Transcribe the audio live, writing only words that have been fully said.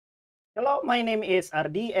Hello, my name is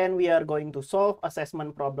Ardi and we are going to solve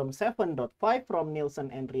assessment problem 7.5 from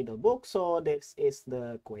Nilsson and Riedel book. So this is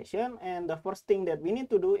the question, and the first thing that we need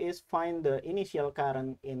to do is find the initial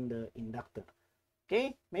current in the inductor.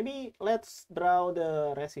 Okay, maybe let's draw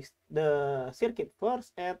the circuit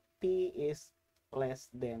first at t is less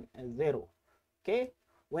than 0. Okay,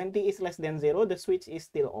 when t is less than 0, the switch is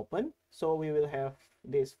still open, so we will have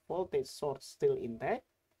this voltage source still intact.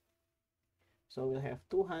 So we'll have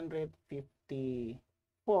 250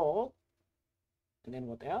 volt, and then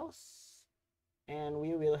what else? And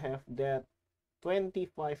we will have that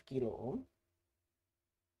 25 kilo ohm,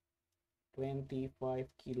 25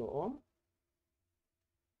 kilo ohm,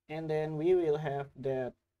 and then we will have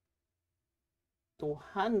that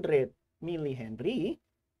 200 millihenry.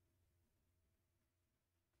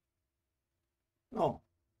 No,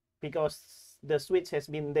 because the switch has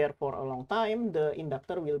been there for a long time, the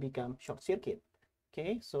inductor will become short circuit.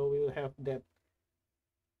 Okay, so we will have that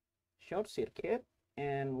short circuit,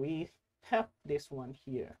 and we have this one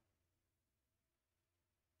here.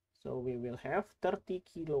 So we will have 30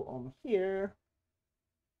 kilo ohm here,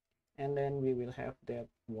 and then we will have that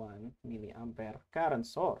 1 milliampere current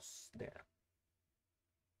source there.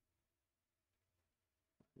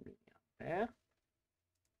 Milliampere.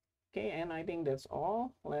 Okay, and I think that's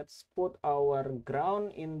all. Let's put our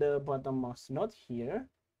ground in the bottommost node here,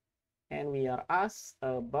 and we are asked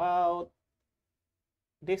about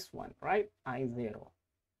this one, right? I0.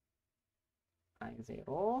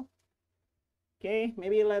 I0. Okay,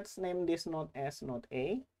 maybe let's name this node as node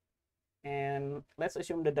A. And let's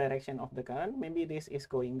assume the direction of the current. Maybe this is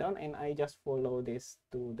going down, and I just follow this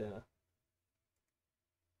to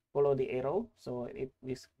follow the arrow, so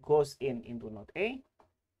this goes into node A.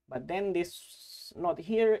 But then this node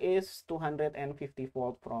here is 250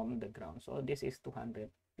 volt from the ground, so this is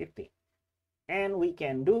 250. And we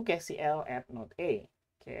can do KCL at node A.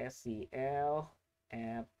 KCL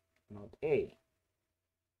at node A.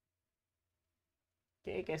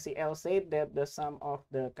 Okay, KCL said that the sum of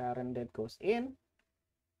the current that goes in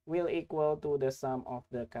will equal to the sum of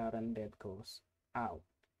the current that goes out.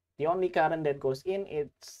 The only current that goes in is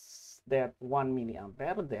that 1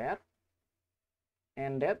 milliampere there,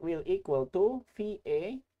 and that will equal to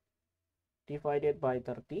VA divided by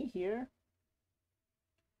 30 here,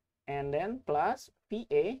 and then plus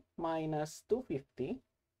VA minus 250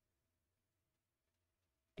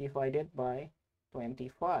 divided by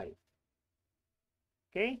 25.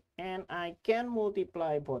 Okay, and I can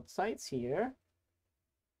multiply both sides here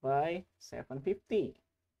by 750.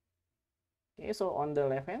 Okay, so on the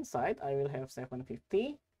left hand side, I will have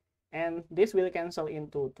 750, and this will cancel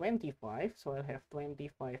into 25, so I'll have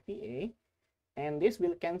 25 VA, and this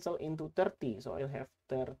will cancel into 30, so I'll have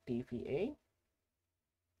 30 VA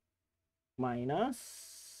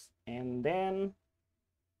minus, and then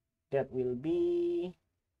that will be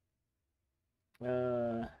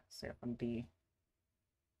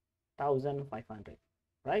 70,500,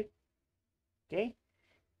 right? Okay,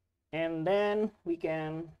 and then we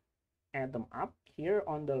can add them up here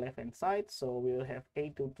on the left hand side, so we'll have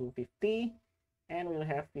A2 250, and we'll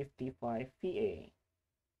have 55 VA.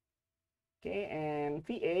 Okay, and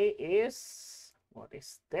VA is, what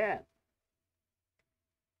is that?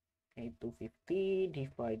 A250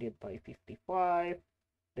 divided by 55,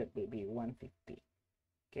 that will be 150.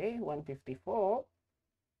 Okay, 154,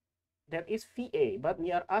 that is VA, but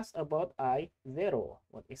we are asked about I0.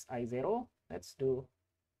 What is I0? Let's do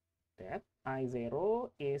that.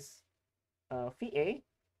 I0 is VA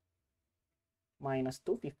minus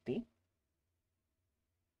 250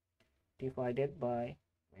 divided by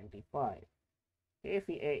 25. Okay,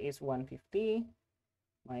 VA is 150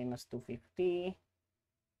 minus 250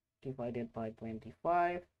 divided by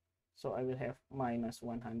 25. So I will have minus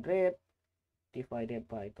 100 divided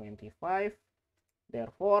by 25.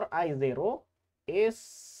 Therefore, I0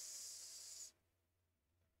 is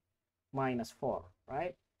minus 4,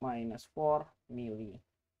 right? Minus 4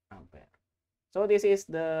 milliampere. So this is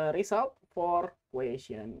the result for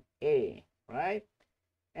question A, right?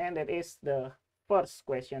 And that is the first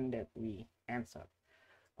question that we answered.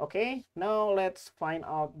 Okay, now let's find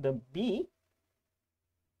out the B.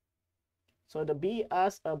 So the B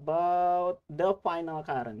asks about the final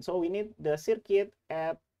current. So we need the circuit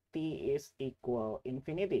at t is equal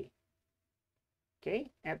infinity. Okay,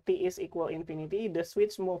 at t is equal infinity, the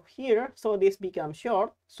switch move here, so this becomes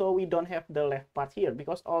short, so we don't have the left part here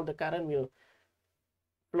because all the current will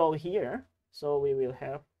flow here, so we will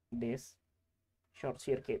have this short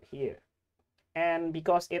circuit here. And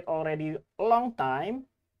because it already a long time,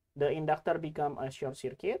 the inductor become a short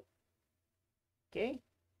circuit. Okay,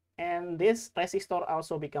 And this resistor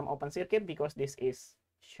also become open circuit because this is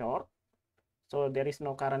short. So there is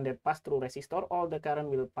no current that pass through resistor. All the current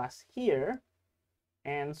will pass here.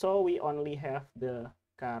 And so we only have the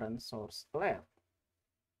current source left.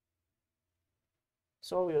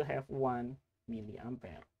 So we'll have 1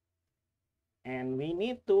 milliampere. And we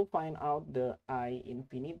need to find out the I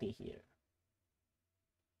infinity here.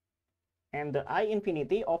 And the I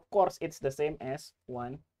infinity, of course, it's the same as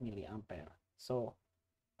 1 milliampere. So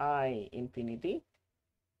I infinity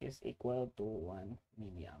is equal to 1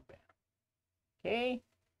 milliampere. Okay,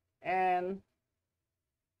 and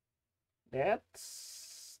that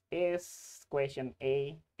is question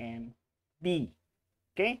A and B.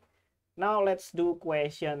 Okay, now let's do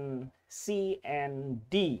question C and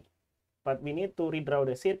D. But we need to redraw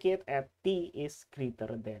the circuit at t is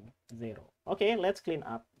greater than 0. Okay, let's clean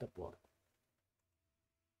up the board.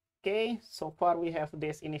 Okay, so far we have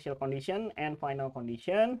this initial condition and final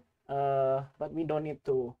condition, but we don't need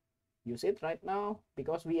to use it right now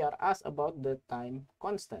because we are asked about the time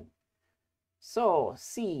constant. So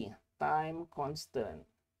C, time constant.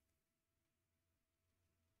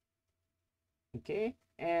 Okay,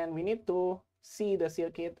 and we need to see the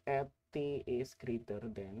circuit at t is greater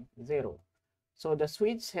than 0. So the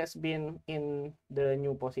switch has been in the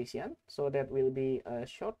new position, so that will be a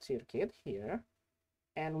short circuit here.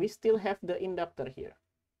 And we still have the inductor here.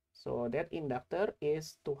 So that inductor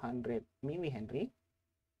is 200 millihenry.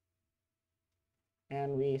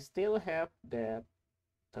 And we still have that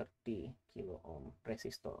 30 kilo ohm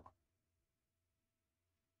resistor.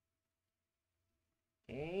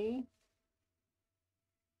 Okay.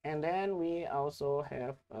 And then we also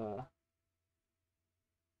have a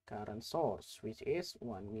current source, which is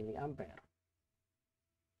 1 milliampere.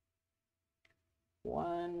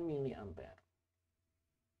 1 milliampere.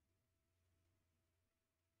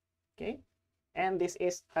 Okay. And this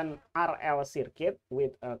is an RL circuit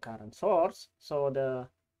with a current source. So the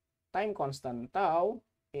time constant tau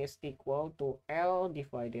is equal to L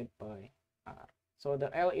divided by R. So the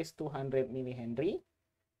L is 200 millihenry.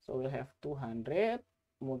 So we'll have 200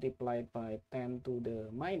 multiplied by 10 to the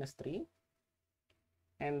minus 3.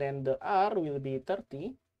 And then the R will be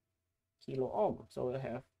 30 kilo ohm. So we'll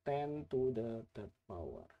have 10 to the third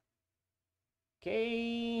power.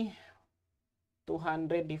 Okay.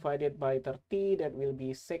 200 divided by 30, that will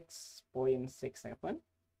be 6.67.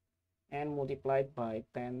 And multiplied by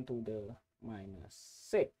 10 to the minus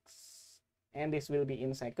 6. And this will be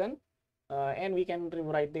in second. And we can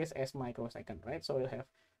rewrite this as microsecond, right? So we'll have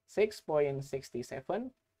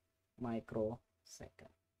 6.67 microsecond.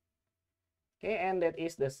 Okay, and that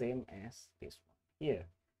is the same as this one here.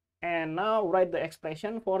 And now write the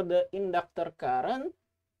expression for the inductor current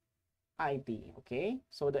IT. Okay,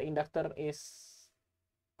 so the inductor is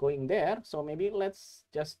going there. So maybe let's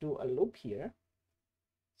just do a loop here.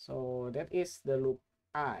 So that is the loop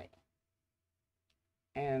I.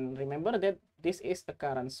 And remember that this is a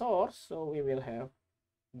current source. So we will have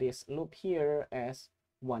this loop here as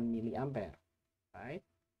 1 milliampere, right?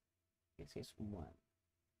 This is 1.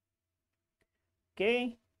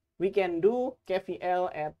 Okay, we can do KVL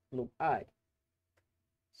at loop I.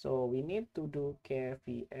 So we need to do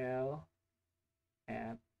KVL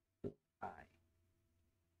at loop I.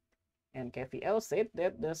 And KVL said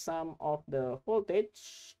that the sum of the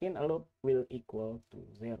voltage in a loop will equal to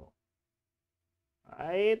 0.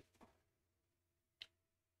 Right?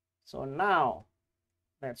 So now,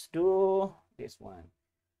 let's do this one.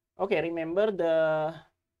 Okay, remember the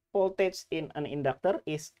voltage in an inductor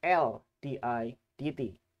is L di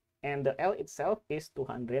dt. And the L itself is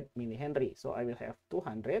 200 millihenry. So I will have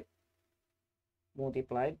 200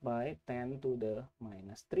 multiplied by 10 to the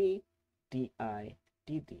minus 3 di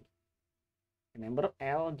dt. Remember,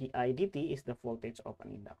 L di dt is the voltage of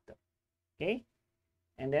an inductor. Okay,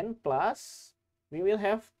 and then plus, we will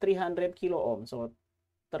have 300 kilo ohm. So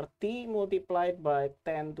 30 multiplied by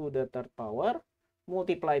 10 to the third power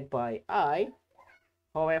multiplied by I.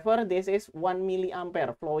 However, this is 1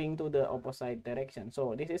 milliampere flowing to the opposite direction.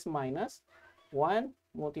 So this is minus 1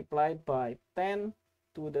 multiplied by 10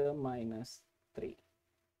 to the minus 3.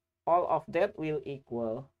 All of that will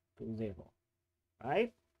equal to 0.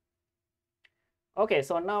 Right? Okay,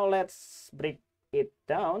 so now let's break it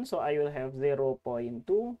down. So I will have 0.2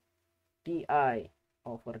 di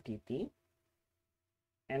over dt.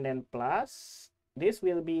 And then plus, this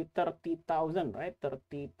will be 30,000, right?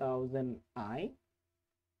 30,000 I.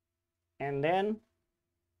 And then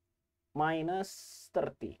minus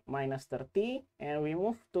 30. Minus 30. And we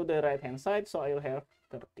move to the right-hand side. So I will have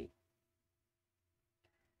 30.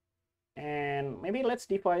 And maybe let's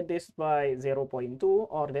divide this by 0.2,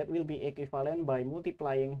 or that will be equivalent by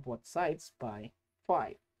multiplying both sides by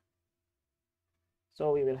 5.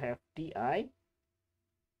 So we will have di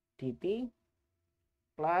dt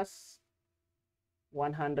plus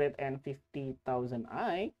 150,000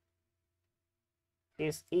 I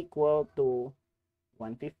is equal to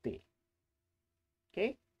 150.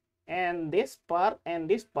 Okay, and this part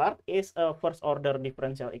is a first order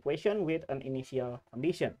differential equation with an initial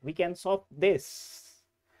condition. We can solve this.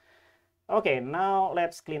 Okay, now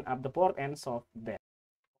let's clean up the board and solve that.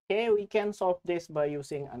 Okay, we can solve this by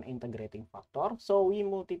using an integrating factor. So we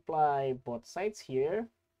multiply both sides here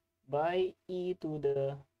by e to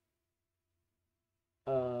the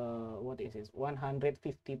what is this,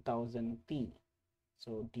 150,000 t.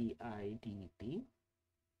 So di dt,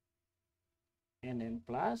 and then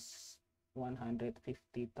plus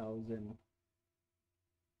 150,000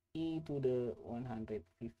 e to the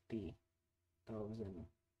 150,000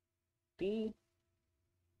 t,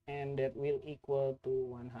 and that will equal to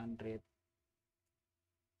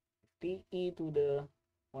 150 e to the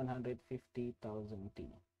 150,000 t.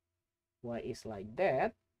 Why is like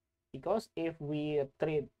that? Because if we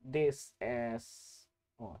treat this as,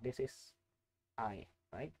 oh, this is I,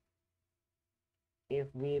 right?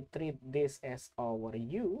 If we treat this as our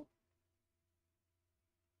u,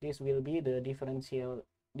 this will be the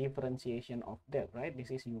differentiation of that, right? This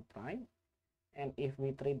is u prime. And if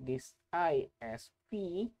we treat this I as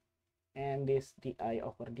v, and this di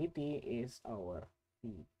over dt is our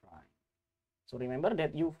v prime. So remember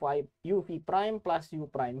that uv prime plus u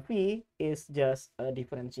prime v is just a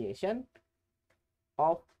differentiation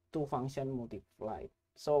of two functions multiplied.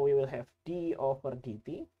 So we will have d over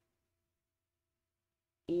dt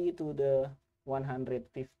e to the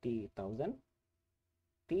 150,000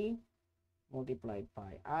 t multiplied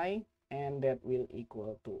by I, and that will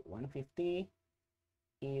equal to 150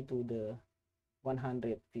 e to the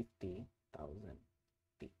 150,000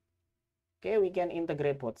 t. Okay, we can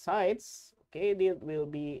integrate both sides. Okay, that will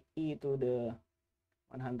be e to the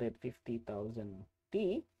 150,000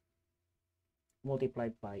 t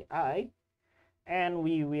multiplied by I, and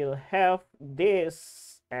we will have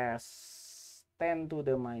this as 10 to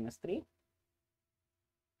the minus 3,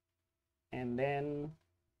 and then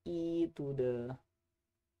e to the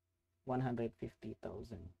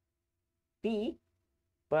 150,000 t,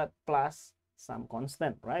 but plus some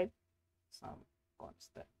constant, right? Some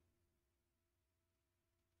constant.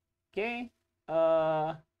 Okay,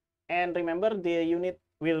 and remember the unit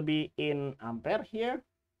will be in ampere here.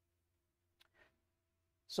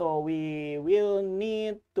 So we will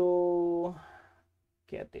need to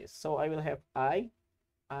get this. So I will have it.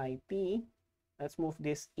 Let's move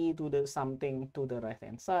this e to the something to the right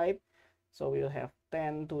hand side. So we will have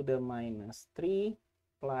 10 to the minus 3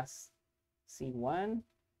 plus C1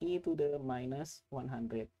 e to the minus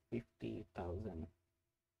 150,000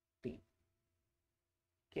 t.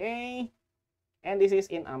 Okay, and this is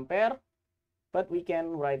in ampere, but we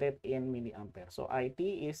can write it in milliampere. So IT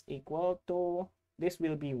is equal to, this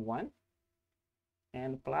will be 1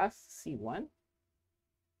 and plus C1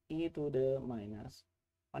 e to the minus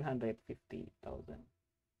 150,000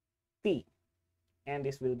 t, and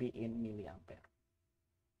this will be in milliampere,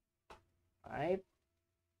 right?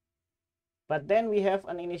 But then we have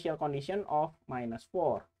an initial condition of minus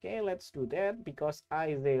 4. Okay, let's do that because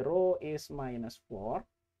I0 is minus 4.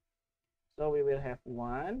 So we will have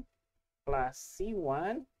 1 plus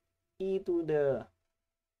C1 e to the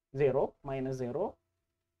 0, minus 0,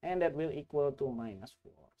 and that will equal to minus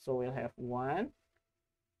 4. So we'll have 1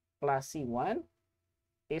 plus C1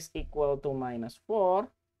 is equal to minus 4.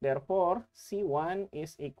 Therefore, C1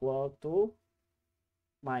 is equal to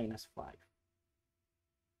minus 5.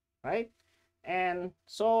 Right? And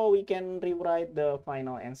so we can rewrite the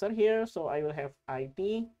final answer here. So I will have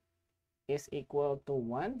IT is equal to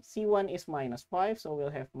 1. C1 is minus 5. So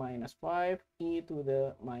we'll have minus 5 e to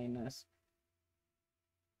the minus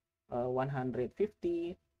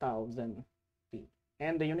 150,000 t.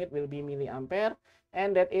 And the unit will be milliampere.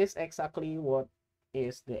 And that is exactly what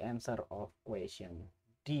is the answer of question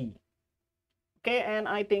D. Okay, and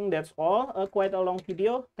I think that's all. Quite a long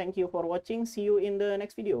video. Thank you for watching. See you in the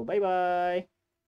next video. Bye-bye.